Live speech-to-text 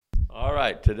All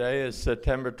right, today is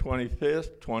September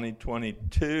 25th,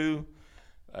 2022,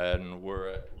 and we're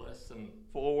at lesson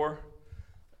 4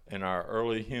 in our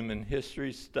early human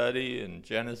history study in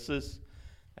Genesis.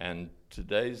 And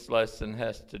today's lesson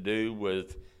has to do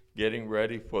with getting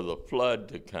ready for the flood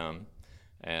to come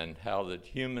and how that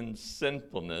human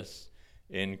sinfulness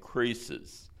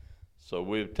increases. So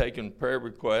we've taken prayer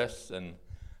requests, and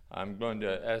I'm going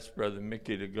to ask Brother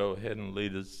Mickey to go ahead and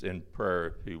lead us in prayer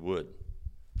if he would.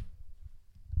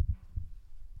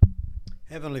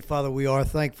 Heavenly Father, we are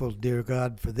thankful, dear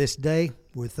God, for this day.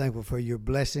 We're thankful for your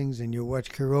blessings and your watch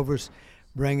care over us,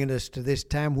 bringing us to this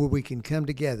time where we can come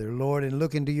together, Lord, and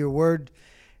look into your word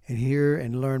and hear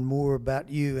and learn more about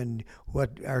you and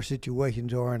what our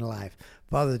situations are in life.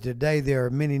 Father, today there are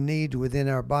many needs within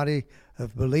our body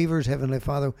of believers. Heavenly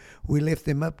Father, we lift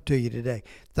them up to you today.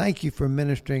 Thank you for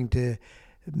ministering to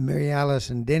Mary Alice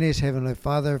and Dennis, Heavenly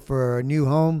Father, for our new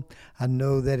home. I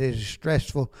know that it is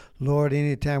stressful, Lord,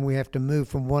 anytime we have to move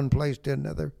from one place to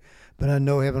another. But I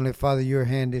know, Heavenly Father, your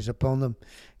hand is upon them.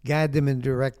 Guide them and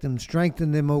direct them.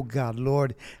 Strengthen them, oh God,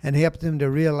 Lord, and help them to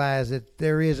realize that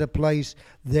there is a place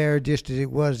there, just as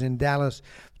it was in Dallas,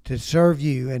 to serve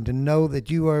you and to know that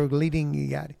you are leading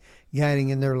and guiding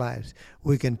in their lives.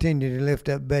 We continue to lift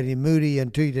up Betty Moody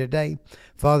unto you today,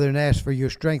 Father, and ask for your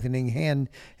strengthening hand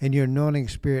and your anointing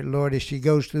spirit, Lord, as she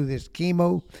goes through this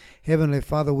chemo. Heavenly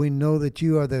Father, we know that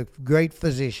you are the great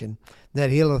physician that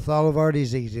healeth all of our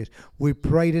diseases. We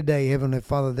pray today, Heavenly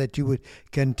Father, that you would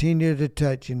continue to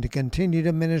touch and to continue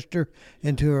to minister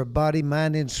into her body,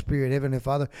 mind, and spirit. Heavenly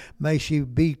Father, may she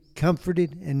be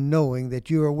comforted in knowing that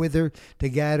you are with her to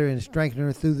guide her and strengthen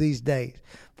her through these days.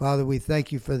 Father, we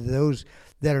thank you for those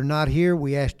that are not here.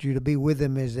 We ask you to be with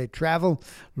them as they travel.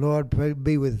 Lord,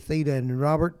 be with Theta and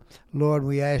Robert. Lord,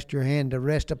 we ask your hand to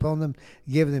rest upon them,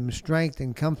 give them strength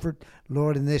and comfort,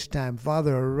 Lord, in this time.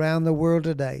 Father, around the world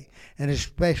today, and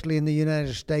especially in the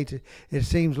United States, it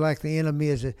seems like the enemy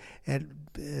is at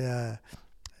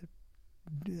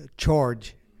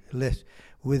charge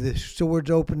with the swords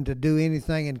open to do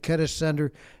anything and cut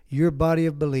asunder your body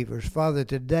of believers. Father,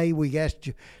 today we ask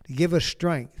you to give us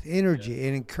strength, energy,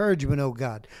 and encouragement, oh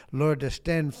God, Lord, to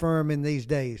stand firm in these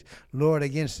days, Lord,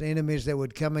 against the enemies that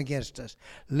would come against us.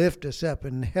 Lift us up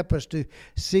and help us to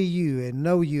see you and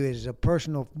know you as a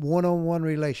personal one-on-one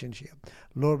relationship.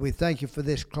 Lord, we thank you for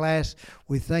this class.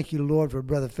 We thank you, Lord, for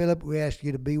Brother Philip. We ask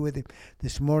you to be with him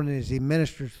this morning as he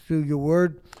ministers through your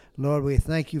word. Lord, we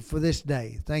thank you for this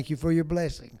day. Thank you for your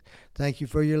blessings. Thank you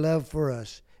for your love for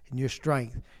us and your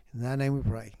strength. In thy name we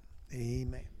pray.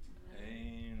 Amen.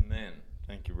 Amen.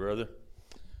 Thank you, brother.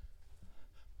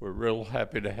 We're real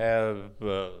happy to have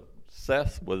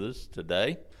Seth with us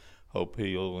today. Hope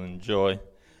he'll enjoy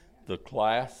the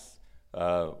class.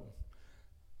 I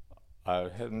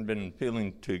haven't been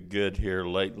feeling too good here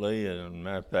lately. As a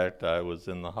matter of fact, I was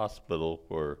in the hospital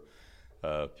for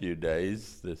a few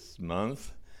days this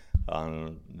month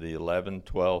on the 11th,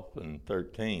 12th, and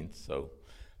 13th. So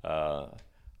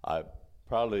I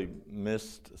probably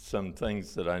missed some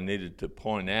things that I needed to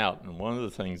point out. And one of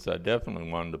the things I definitely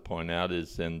wanted to point out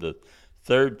is in the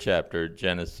 3rd chapter of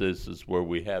Genesis is where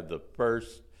we have the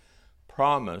first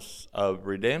promise of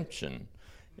redemption.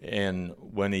 And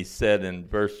when he said in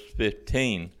verse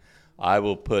 15, I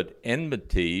will put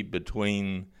enmity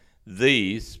between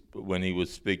these, when he was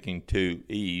speaking to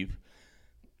Eve,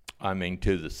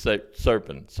 to the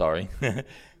serpent, sorry,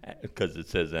 because it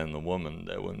says, and the woman,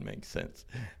 that wouldn't make sense.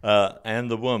 And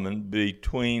the woman,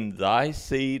 between thy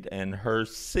seed and her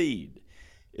seed,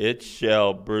 it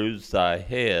shall bruise thy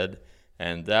head,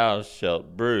 and thou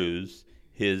shalt bruise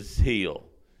his heel.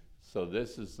 So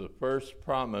this is the first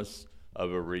promise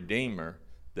of a Redeemer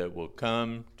that will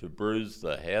come to bruise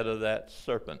the head of that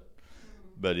serpent.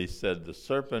 But he said the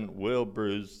serpent will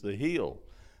bruise the heel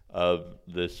of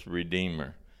this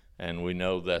Redeemer. And we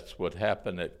know that's what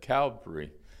happened at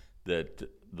Calvary, that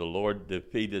the Lord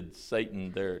defeated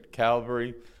Satan there at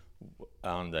Calvary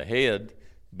on the head,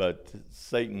 but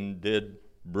Satan did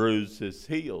bruise his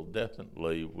heel,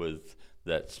 definitely, with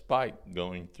that spike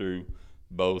going through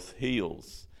both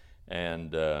heels.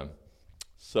 And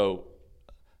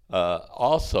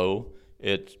also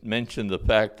it mentioned the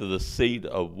fact of the seed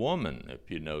of woman, if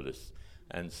you notice.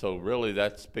 And so really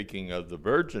that's speaking of the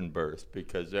virgin birth,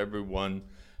 because everyone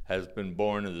has been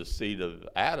born of the seed of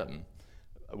Adam,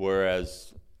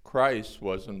 whereas Christ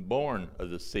wasn't born of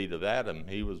the seed of Adam.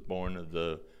 He was born of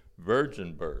the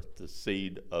virgin birth, the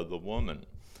seed of the woman.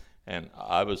 And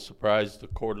I was surprised the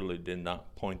Quarterly did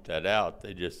not point that out.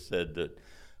 They just said that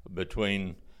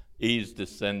between Eve's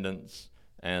descendants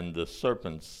and the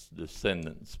serpent's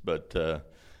descendants. But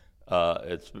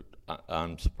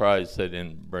I'm surprised they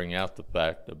didn't bring out the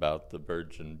fact about the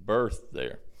virgin birth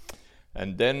there.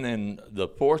 And then in the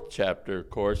 4th chapter, of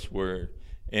course, we're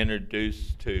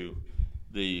introduced to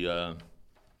the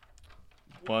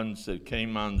ones that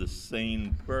came on the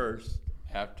scene first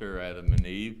after Adam and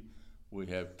Eve. We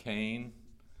have Cain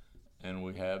and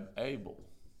we have Abel.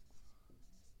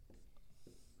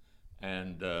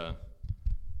 And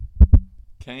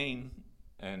Cain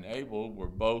and Abel were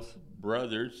both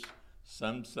brothers.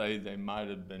 Some say they might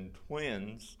have been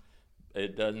twins.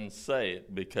 It doesn't say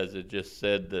it because it just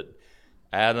said that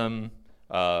Adam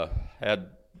had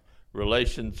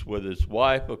relations with his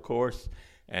wife, of course,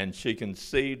 and she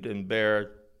conceived and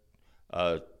bare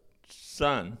a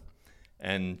son.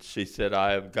 And she said,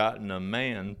 I have gotten a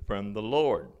man from the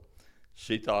Lord.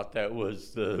 She thought that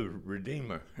was the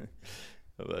Redeemer,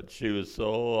 but she was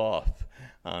so off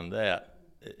on that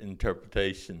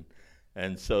interpretation.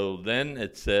 And so then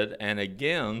it said, and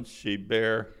again she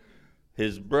bare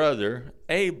his brother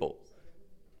Abel.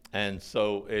 And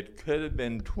so it could have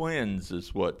been twins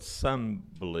is what some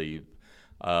believe,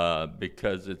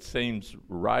 because it seems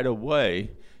right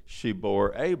away she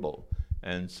bore Abel.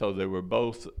 And so they were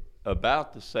both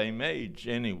about the same age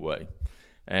anyway.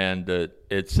 And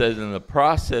it says in the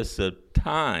process of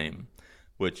time,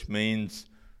 which means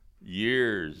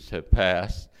years have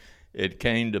passed, it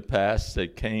came to pass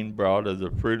that Cain brought of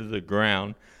the fruit of the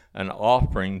ground an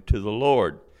offering to the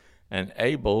Lord. And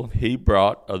Abel he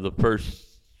brought of the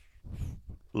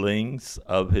firstlings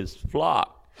of his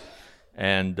flock.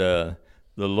 And the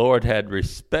Lord had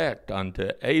respect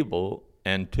unto Abel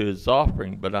and to his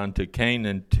offering, but unto Cain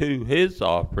and to his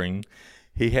offering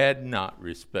he had not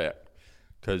respect.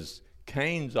 Because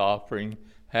Cain's offering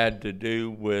had to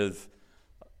do with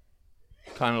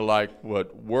kind of like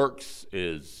what works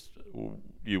is.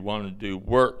 You want to do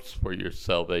works for your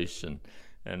salvation,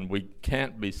 and we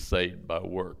can't be saved by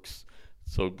works.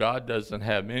 So God doesn't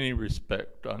have any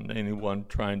respect on anyone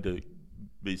trying to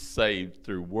be saved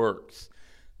through works.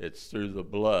 It's through the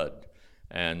blood.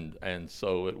 And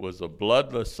so it was a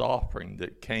bloodless offering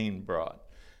that Cain brought,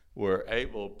 where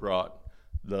Abel brought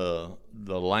the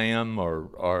lamb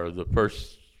or the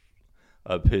first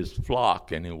of his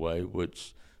flock anyway,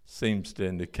 which seems to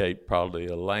indicate probably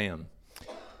a lamb,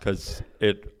 because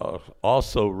it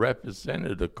also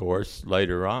represented, of course,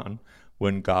 later on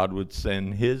when God would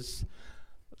send his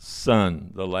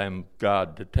Son, the Lamb of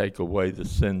God, to take away the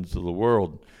sins of the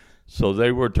world. So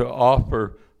they were to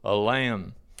offer a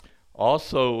lamb.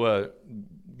 Also,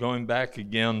 going back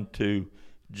again to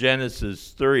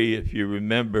Genesis 3, if you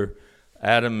remember,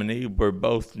 Adam and Eve were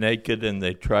both naked, and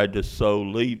they tried to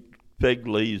sew fig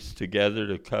leaves together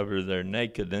to cover their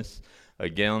nakedness.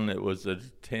 Again, it was an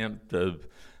attempt of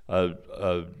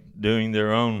doing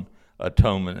their own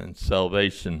atonement and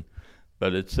salvation.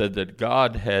 But it said that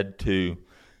God had to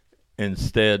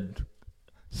instead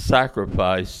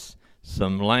sacrifice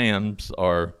some lambs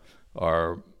or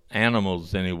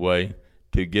animals anyway,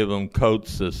 to give them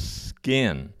coats of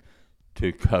skin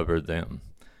to cover them.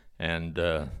 And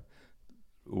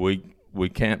we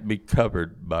can't be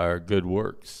covered by our good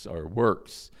works or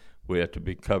works. We have to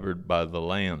be covered by the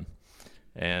Lamb.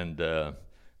 And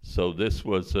so this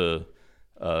was a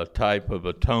type of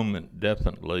atonement,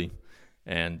 definitely.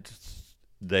 And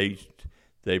they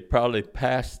probably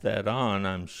passed that on,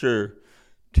 I'm sure,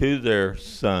 to their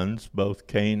sons, both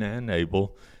Cain and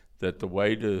Abel, that the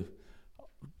way to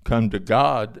come to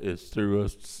God is through a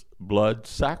blood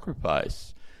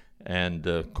sacrifice. And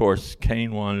of course,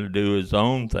 Cain wanted to do his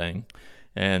own thing,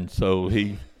 and so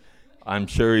I'm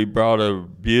sure he brought a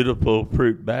beautiful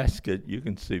fruit basket. You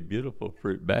can see beautiful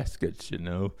fruit baskets,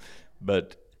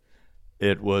 but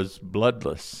it was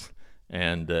bloodless,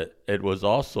 and it was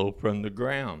also from the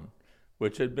ground,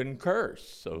 which had been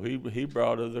cursed. So he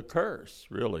brought of the curse,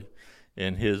 really,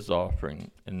 in his offering.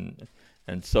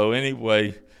 And so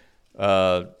anyway,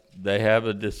 they have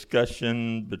a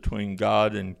discussion between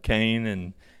God and Cain,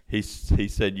 and he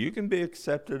said, you can be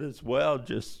accepted as well.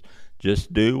 Just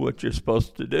do what you're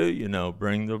supposed to do,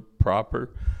 bring the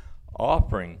proper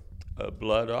offering, a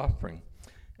blood offering.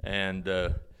 And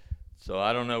so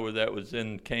I don't know whether that was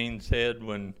in Cain's head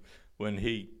when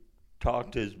he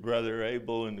talked his brother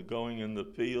Abel into going in the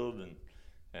field,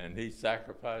 and he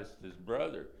sacrificed his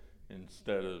brother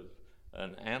instead of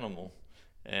an animal,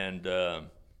 and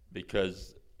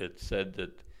because it said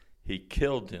that he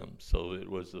killed him. So it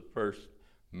was the first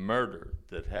murder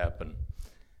that happened.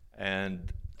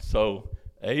 And so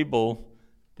Abel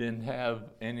didn't have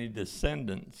any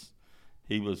descendants.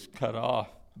 He was cut off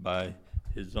by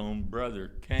his own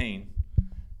brother Cain,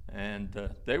 and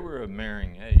they were of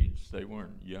marrying age. They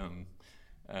weren't young.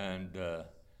 and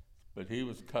but he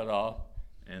was cut off.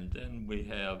 And then we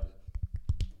have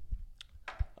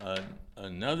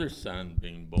another son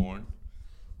being born,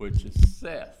 which is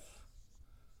Seth.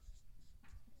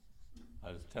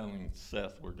 I was telling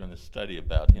Seth we're going to study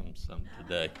about him some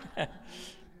today,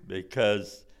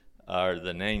 because, or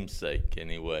the namesake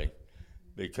anyway,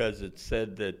 because it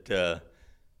said that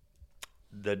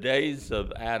the days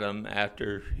of Adam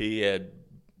after he had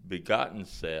begotten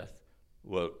Seth,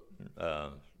 well,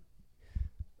 I'm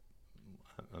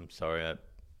sorry,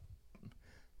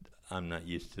 I'm not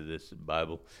used to this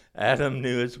Bible. Adam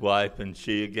knew his wife, and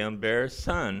she again bare a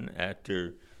son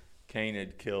after Cain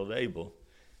had killed Abel.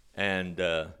 And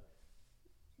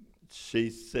she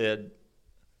said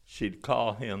she'd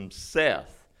call him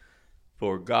Seth,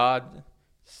 for God,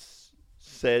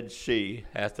 said she,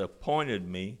 hath appointed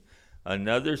me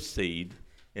another seed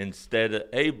instead of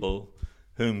Abel,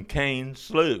 whom Cain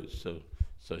slew.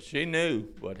 So she knew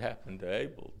what happened to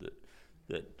Abel,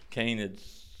 that Cain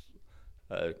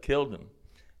had killed him.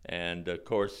 And of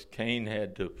course Cain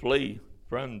had to flee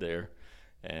from there,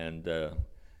 and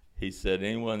he said,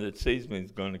 anyone that sees me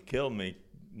is going to kill me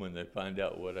when they find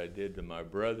out what I did to my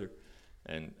brother.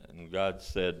 And God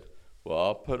said, well,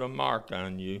 I'll put a mark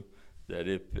on you that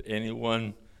if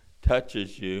anyone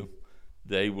touches you,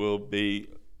 they will be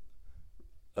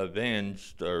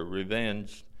avenged or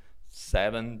revenged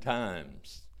 7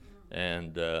 times.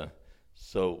 And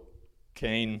so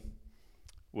Cain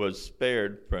was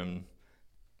spared from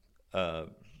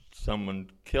someone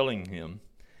killing him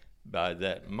by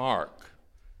that mark.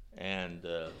 And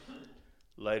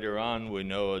later on, we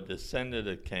know a descendant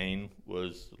of Cain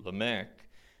was Lamech,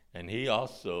 and he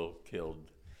also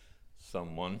killed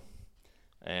someone.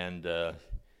 And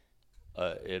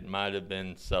it might have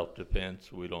been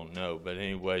self-defense, we don't know. But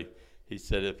anyway, he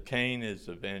said, if Cain is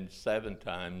avenged 7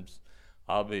 times,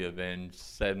 I'll be avenged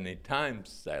 70 times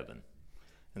 7.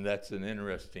 And that's an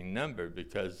interesting number,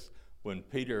 because when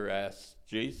Peter asked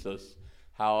Jesus,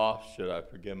 how oft should I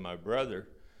forgive my brother?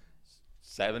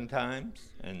 7 times?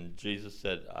 And Jesus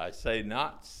said, I say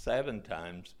not 7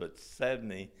 times, but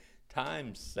 70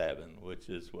 times 7, which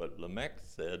is what Lamech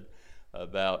said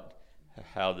about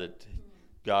how that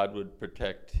God would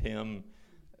protect him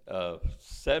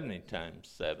 70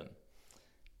 times 7.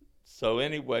 So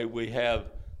anyway, we have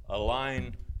a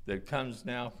line that comes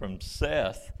now from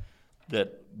Seth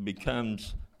that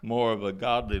becomes more of a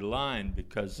godly line,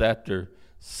 because after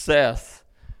Seth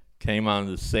came on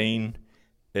the scene,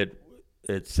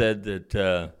 it said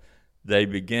that they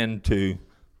began to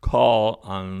call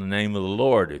on the name of the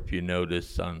Lord. If you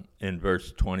notice in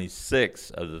verse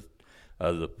 26 of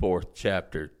the 4th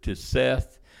chapter, to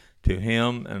Seth, to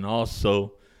him, and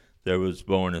also there was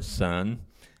born a son,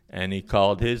 and he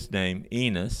called his name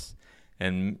Enos,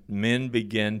 and men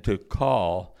began to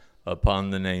call upon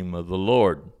the name of the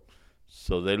Lord.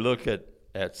 So they look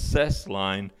at Seth's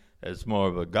line as more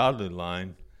of a godly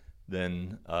line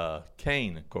than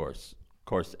Cain, of course. Of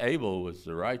course, Abel was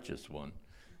the righteous one.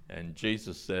 And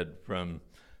Jesus said, from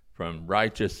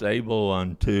righteous Abel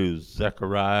unto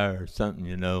Zechariah or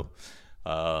something,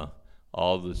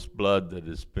 all this blood that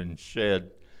has been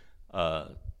shed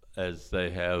as they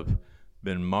have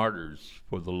been martyrs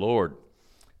for the Lord.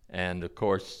 And, of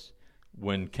course,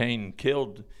 when Cain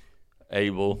killed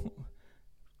Abel,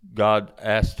 God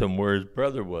asked him where his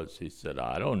brother was. He said,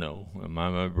 I don't know. Am I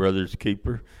my brother's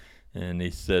keeper? And he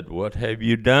said, what have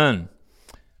you done?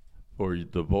 For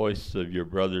the voice of your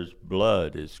brother's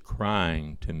blood is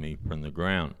crying to me from the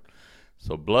ground.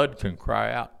 So blood can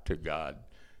cry out to God.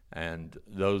 And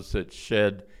those that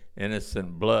shed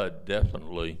innocent blood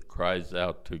definitely cries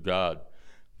out to God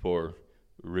for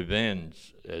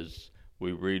revenge. As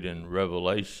we read in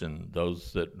Revelation,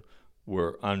 those that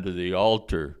were under the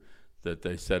altar, that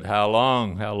they said, how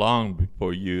long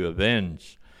before you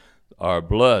avenge our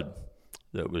blood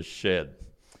that was shed?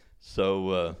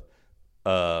 So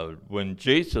when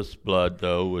Jesus' blood,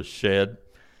 though, was shed,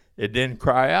 it didn't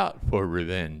cry out for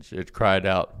revenge. It cried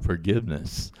out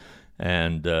forgiveness.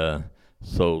 And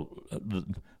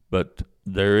but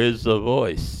there is a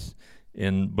voice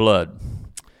in blood.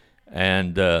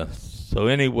 And so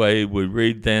anyway, we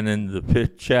read then in the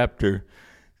 5th chapter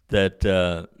that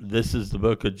this is the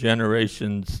book of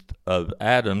generations of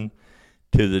Adam,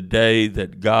 to the day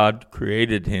that God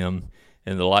created him.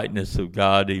 In the likeness of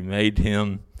God he made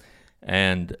him.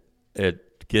 And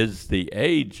it gives the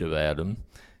age of Adam.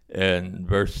 And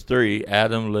verse 3,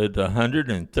 Adam lived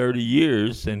 130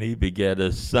 years, and he begat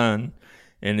a son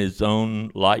in his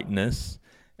own likeness.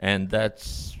 And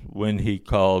that's when he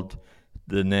called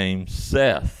the name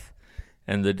Seth.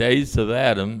 And the days of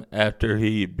Adam, after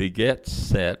he begat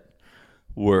Seth,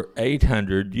 were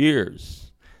 800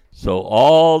 years. So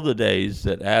all the days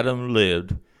that Adam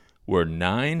lived were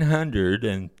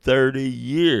 930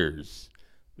 years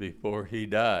before he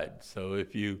died. So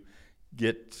if you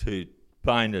get to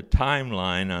find a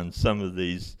timeline on some of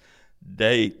these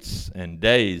dates and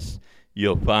days,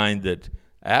 you'll find that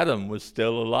Adam was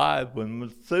still alive when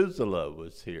Methuselah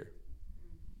was here.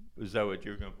 Is that what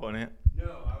you're going to point out?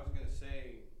 No, I was going to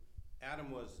say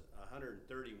Adam was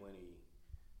 130 when he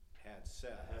had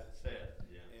Seth.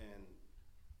 And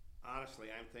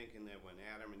honestly, I'm thinking that when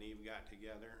Adam and Eve got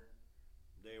together,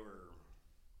 they were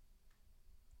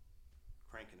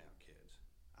cranking out kids.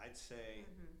 I'd say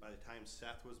by the time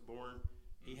Seth was born,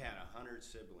 he had 100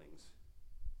 siblings.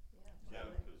 Yeah,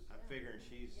 I'm figuring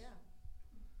she's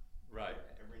right.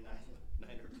 every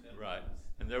nine or 10. Right.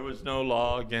 And there was no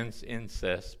law against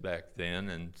incest back then,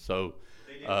 and so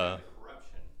They didn't have the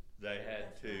corruption.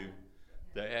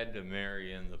 they had to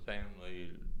marry in the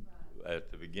family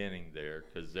at the beginning there,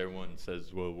 because everyone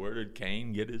says, well, where did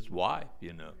Cain get his wife,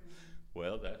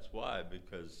 Well, that's why,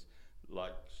 because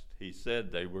like he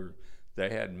said, they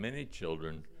had many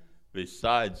children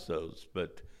besides those,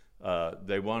 but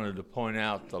they wanted to point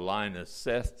out the line of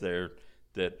Seth there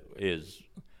that is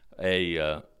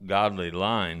a godly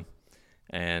line.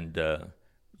 And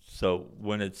so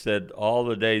when it said all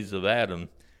the days of Adam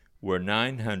were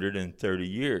 930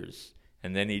 years,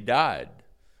 and then he died,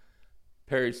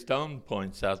 Perry Stone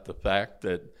points out the fact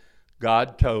that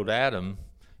God told Adam,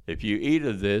 if you eat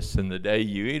of this and the day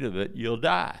you eat of it, you'll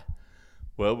die.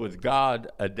 Well, with God,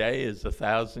 a day is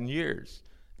 1,000 years.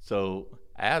 So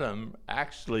Adam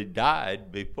actually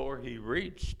died before he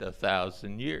reached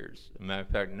 1,000 years. As a matter of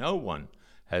fact, no one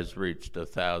has reached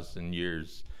 1,000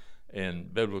 years in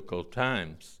biblical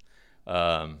times.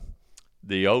 The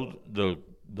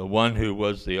one who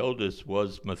was the oldest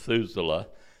was Methuselah,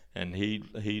 and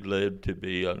he lived to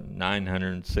be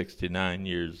 969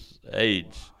 years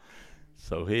age.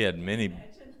 So he had many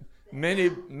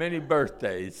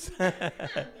birthdays.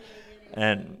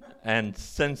 and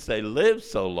since they lived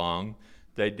so long,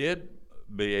 they did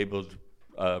be able to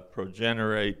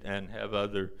progenerate and have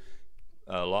a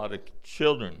lot of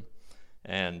children.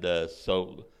 And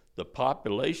so the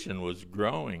population was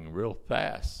growing real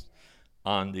fast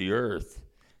on the earth.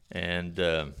 And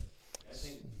I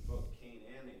think both Cain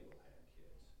and Abel had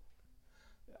kids.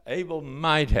 Abel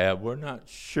might have. We're not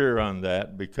sure on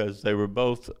that because they were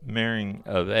both marrying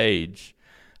of age.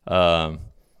 But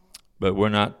we're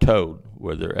not told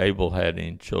whether Abel had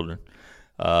any children.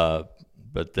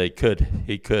 But he could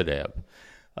have.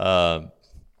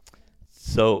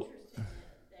 So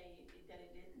That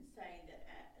it didn't say that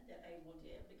Abel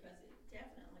did, because it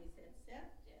definitely said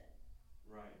Seth did.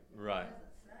 right.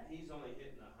 He's only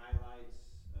hitting the highlights,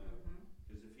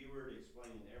 because if you were to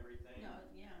explain everything, No,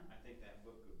 yeah. I think that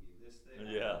book would be this thick.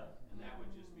 Yeah. And that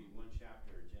would just be one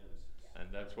chapter of Genesis.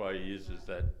 And that's why he uses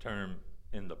that term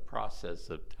in the process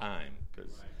of time,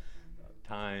 because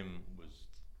time was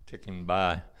ticking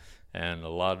by and a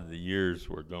lot of the years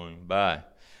were going by.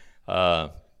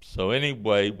 So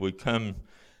anyway, we come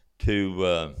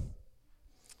to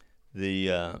in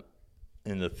the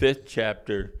 5th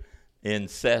chapter in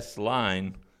Seth's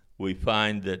line, we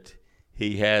find that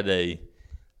he had a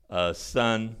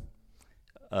son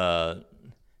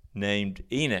named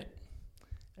Enoch.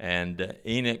 And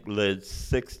Enoch lived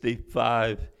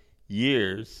 65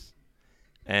 years,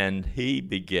 and he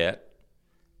begat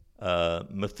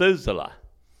Methuselah.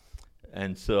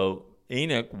 And so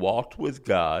Enoch walked with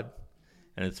God,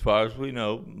 and as far as we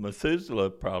know, Methuselah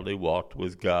probably walked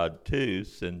with God too,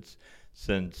 since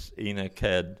Enoch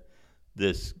had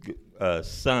this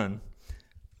son,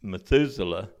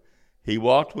 Methuselah. He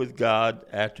walked with God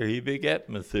after he begat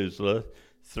Methuselah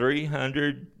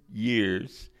 300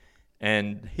 years,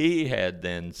 and he had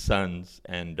then sons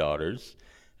and daughters.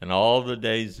 And all the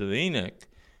days of Enoch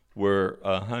were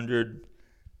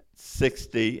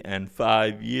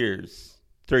 165 years.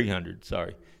 300,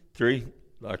 sorry.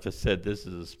 Like I said, this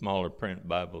is a smaller print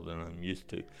Bible than I'm used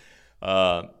to.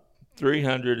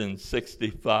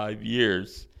 365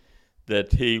 years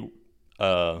that he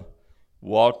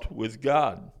walked with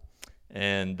God.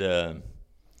 And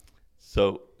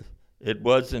so it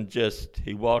wasn't just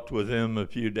he walked with him a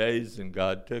few days and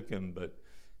God took him, but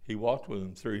he walked with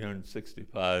him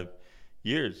 365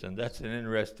 years. And that's an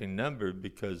interesting number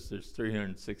because there's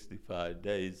 365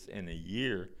 days in a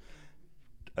year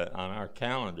on our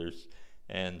calendars.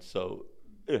 And so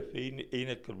if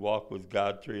Enoch could walk with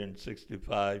God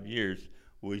 365 years,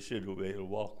 we should be able to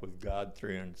walk with God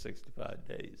 365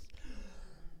 days.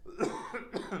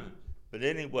 But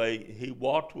anyway, he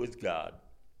walked with God,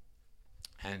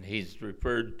 and he's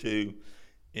referred to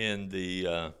in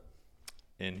the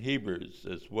in Hebrews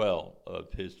as well,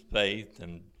 of his faith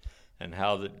and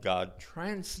how that God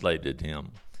translated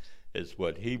him, is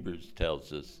what Hebrews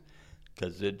tells us,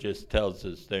 because it just tells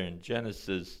us there in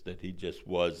Genesis that he just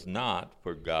was not,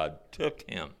 for God took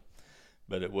him.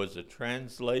 But it was a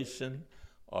translation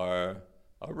or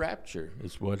a rapture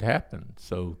is what happened.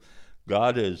 So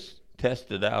God has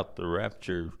tested out the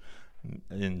rapture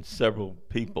in several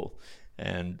people,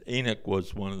 and Enoch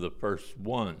was one of the first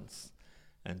ones.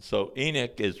 And so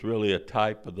Enoch is really a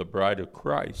type of the bride of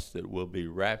Christ that will be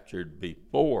raptured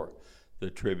before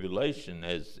the tribulation,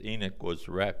 as Enoch was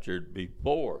raptured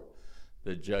before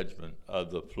the judgment of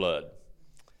the flood.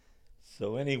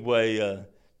 So anyway,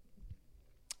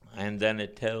 and then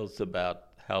it tells about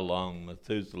how long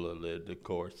Methuselah lived, of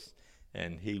course,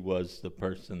 and he was the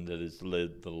person that has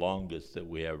lived the longest that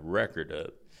we have record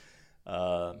of.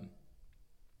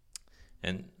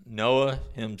 And Noah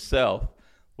himself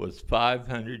was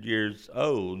 500 years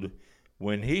old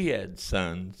when he had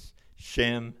sons,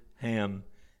 Shem, Ham,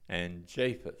 and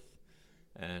Japheth.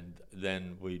 And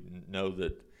then we know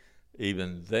that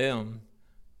even them,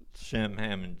 Shem,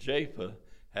 Ham, and Japheth,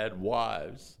 had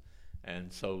wives,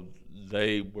 and so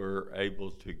they were able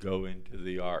to go into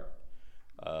the ark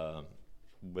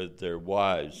with their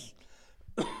wives,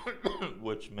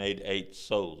 which made 8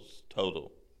 souls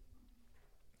total.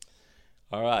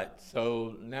 All right,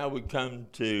 so now we come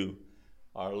to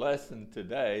our lesson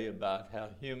today about how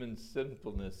human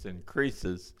sinfulness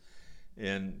increases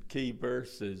in key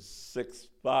verses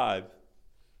 6-5,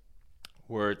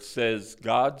 where it says,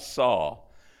 God saw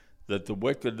that the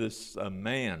wickedness of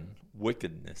man was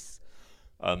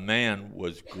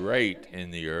great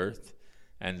in the earth,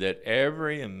 and that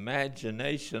every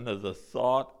imagination of the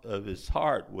thought of his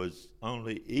heart was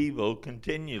only evil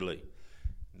continually.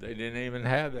 They didn't even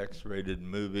have X-rated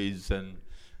movies and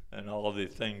all the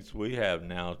things we have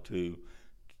now to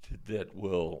that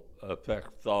will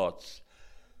affect thoughts.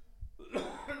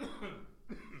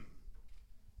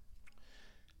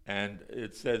 And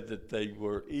it said that they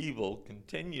were evil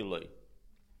continually.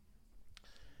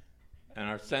 And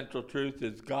our central truth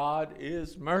is God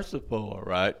is merciful, all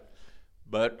right,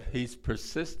 but he's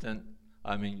persistent.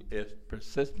 I mean, if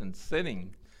persistent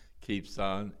sinning keeps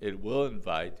on, it will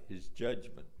invite his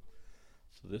judgment.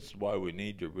 So this is why we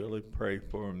need to really pray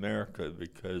for America,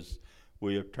 because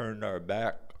we have turned our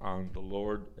back on the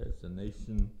Lord as a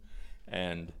nation,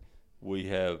 and we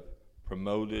have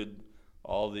promoted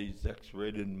all these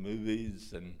X-rated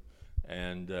movies and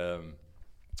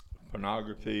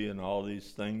pornography and all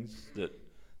these things that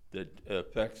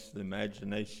affects the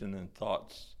imagination and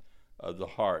thoughts of the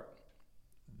heart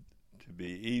to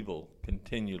be evil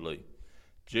continually.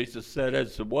 Jesus said,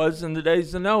 as it was in the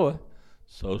days of Noah,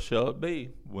 so shall it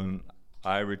be when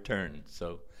I return.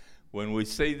 So when we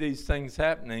see these things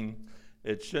happening,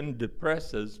 it shouldn't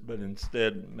depress us, but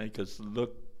instead make us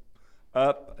look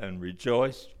up and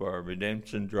rejoice, for our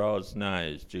redemption draws nigh,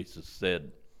 as Jesus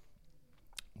said.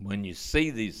 When you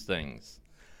see these things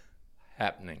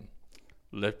happening,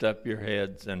 lift up your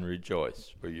heads and rejoice,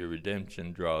 for your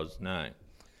redemption draws nigh.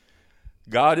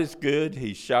 God is good.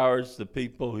 He showers the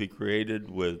people he created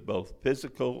with both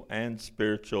physical and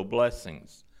spiritual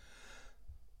blessings.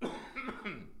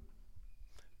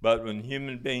 But when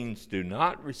human beings do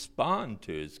not respond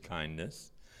to his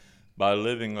kindness by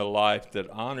living a life that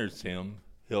honors him,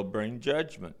 he'll bring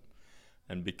judgment.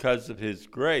 And because of his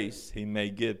grace, he may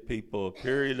give people a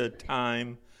period of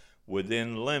time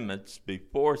within limits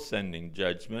before sending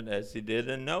judgment, as he did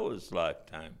in Noah's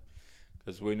lifetime.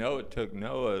 Because we know it took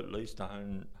Noah at least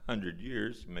 100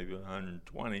 years, maybe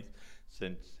 120,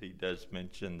 since he does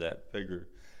mention that figure,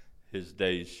 his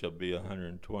days shall be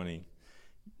 120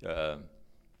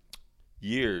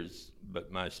 years,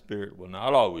 but my spirit will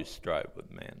not always strive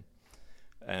with man.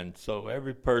 And so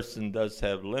every person does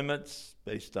have limits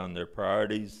based on their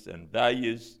priorities and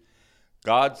values.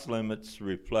 God's limits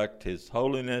reflect his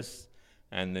holiness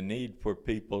and the need for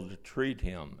people to treat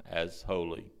him as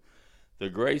holy. The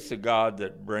grace of God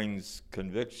that brings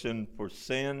conviction for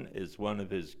sin is one of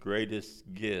his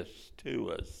greatest gifts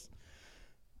to us.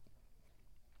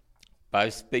 By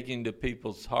speaking to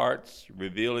people's hearts,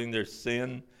 revealing their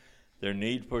sin, their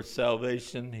need for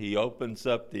salvation, he opens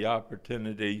up the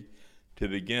opportunity to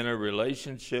begin a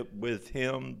relationship with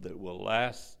him that will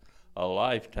last a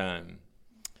lifetime.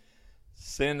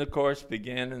 Sin, of course,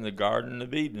 began in the Garden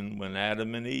of Eden when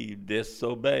Adam and Eve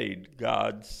disobeyed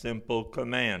God's simple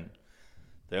command.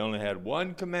 They only had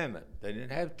one commandment. They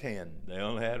didn't have 10. They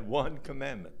only had one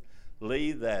commandment.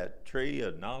 Leave that tree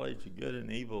of knowledge of good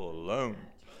and evil alone.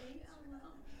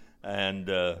 And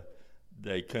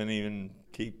they couldn't even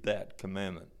keep that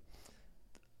commandment.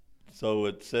 So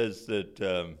it says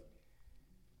that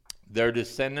their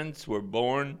descendants were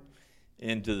born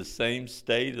into the same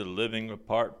state of living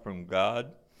apart from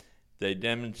God. They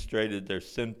demonstrated their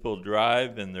sinful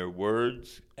drive in their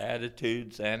words,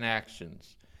 attitudes, and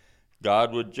actions.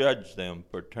 God would judge them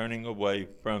for turning away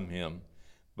from him,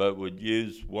 but would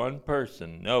use one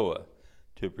person, Noah,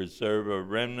 to preserve a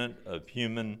remnant of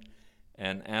human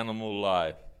and animal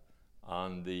life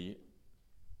on the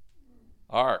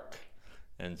ark.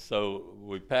 And so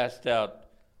we passed out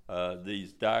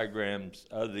these diagrams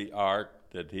of the ark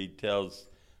that he tells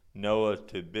Noah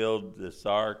to build this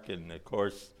ark. And of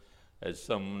course, as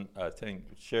someone, I think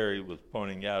Sherry was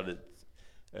pointing out, it's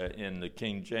in the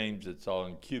King James, it's all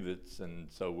in cubits,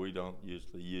 and so we don't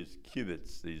usually use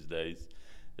cubits these days.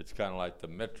 It's kind of like the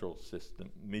metric system.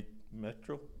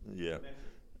 Metric.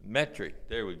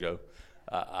 There we go.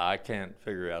 I can't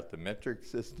figure out the metric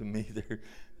system either,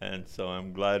 and so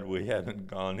I'm glad we haven't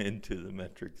gone into the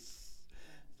metric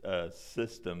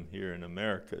system here in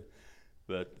America.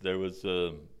 But there was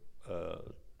a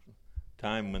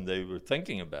time when they were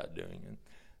thinking about doing it.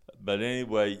 But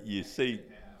anyway, you see,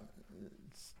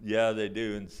 yeah, they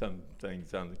do in some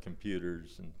things on the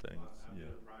computers and things. I'm doing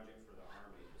a project for the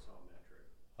Army, it's all metric.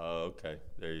 Oh, okay.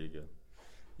 There you go.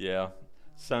 Yeah,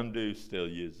 some do still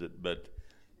use it, but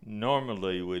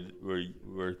normally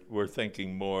we're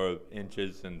thinking more of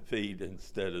inches and feet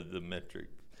instead of the metric.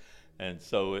 And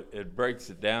so it breaks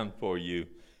it down for you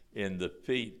in the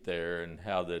feet there, and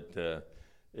how that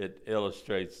it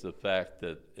illustrates the fact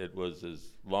that it was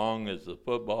as long as a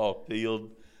football field,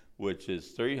 which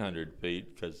is 300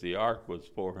 feet, because the ark was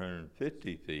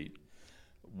 450 feet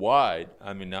wide.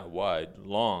 I mean, not wide,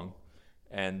 long.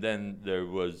 And then there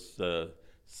was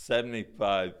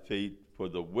 75 feet for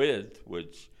the width,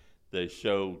 which they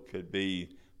showed could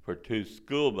be for 2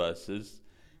 school buses.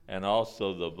 And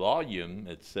also the volume,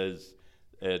 it says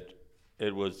it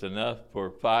was enough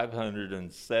for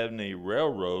 570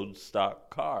 railroad stock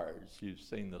cars. You've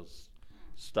seen those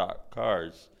stock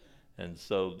cars. And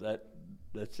so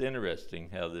that's interesting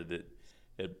how that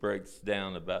it breaks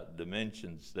down about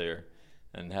dimensions there,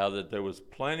 and how that there was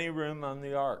plenty of room on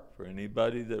the ark for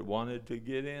anybody that wanted to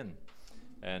get in.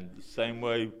 And the same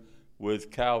way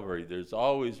with Calvary, there's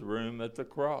always room at the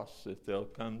cross if they'll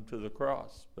come to the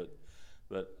cross.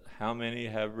 But how many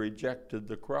have rejected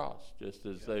the cross, just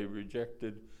as they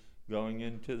rejected going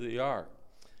into the ark?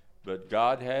 But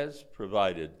God has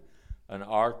provided an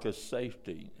ark of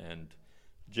safety. And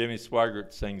Jimmy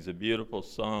Swaggart sings a beautiful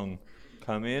song,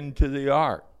 "Come into the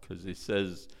ark," because he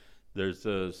says there's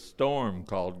a storm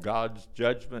called God's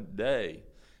Judgment Day,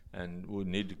 and we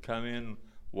need to come in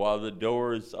while the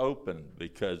door is open,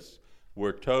 because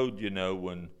we're told,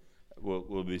 when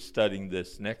we'll be studying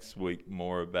this next week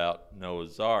more about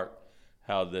Noah's Ark,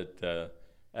 how that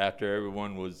after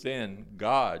everyone was in,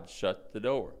 God shut the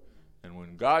door. And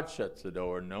when God shuts the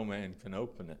door, no man can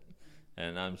open it.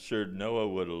 And I'm sure Noah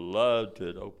would have loved to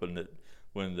have opened it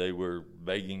when they were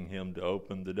begging him to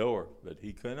open the door. But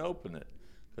he couldn't open it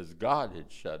because God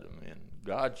had shut him in.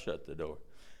 God shut the door.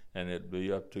 And it'd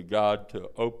be up to God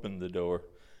to open the door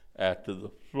after the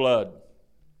flood.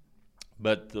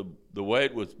 But the way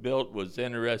it was built was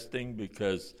interesting,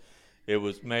 because it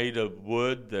was made of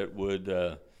wood that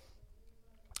would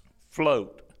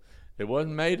float. It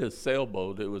wasn't made a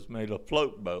sailboat, it was made a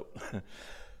float boat.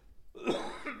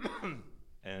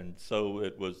 And so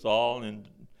it was all in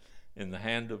the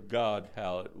hand of God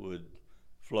how it would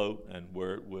float and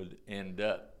where it would end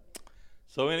up.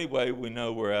 So anyway, we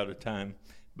know we're out of time,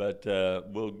 but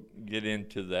we'll get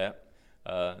into that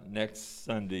next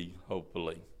Sunday,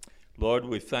 hopefully. Lord,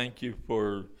 we thank you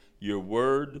for your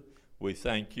word. We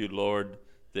thank you, Lord,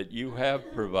 that you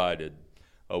have provided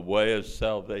a way of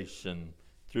salvation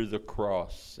through the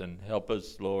cross. And help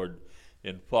us, Lord,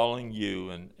 in following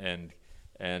you and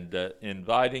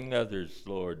inviting others,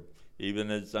 Lord,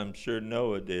 even as I'm sure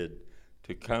Noah did,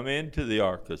 to come into the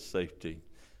ark of safety.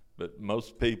 But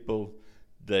most people,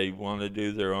 they want to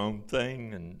do their own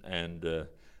thing and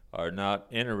are not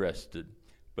interested.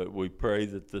 But we pray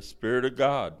that the Spirit of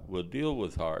God will deal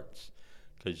with hearts,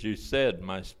 because you said,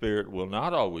 my spirit will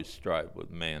not always strive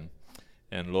with man.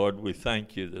 And Lord, we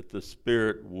thank you that the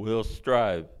Spirit will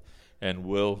strive and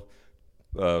will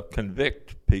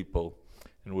convict people.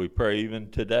 And we pray even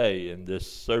today in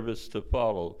this service to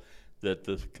follow that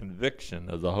the conviction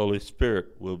of the Holy Spirit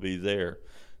will be there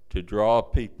to draw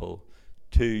people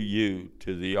to you,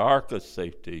 to the ark of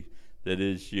safety that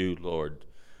is you, Lord.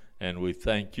 And we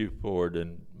thank you for it,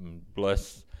 and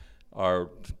bless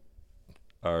our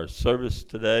service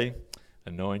today.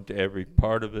 Anoint every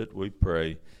part of it, we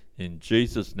pray. In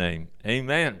Jesus' name,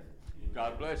 amen.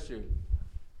 God bless you.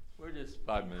 We're just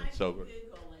 5 minutes over.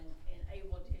 Google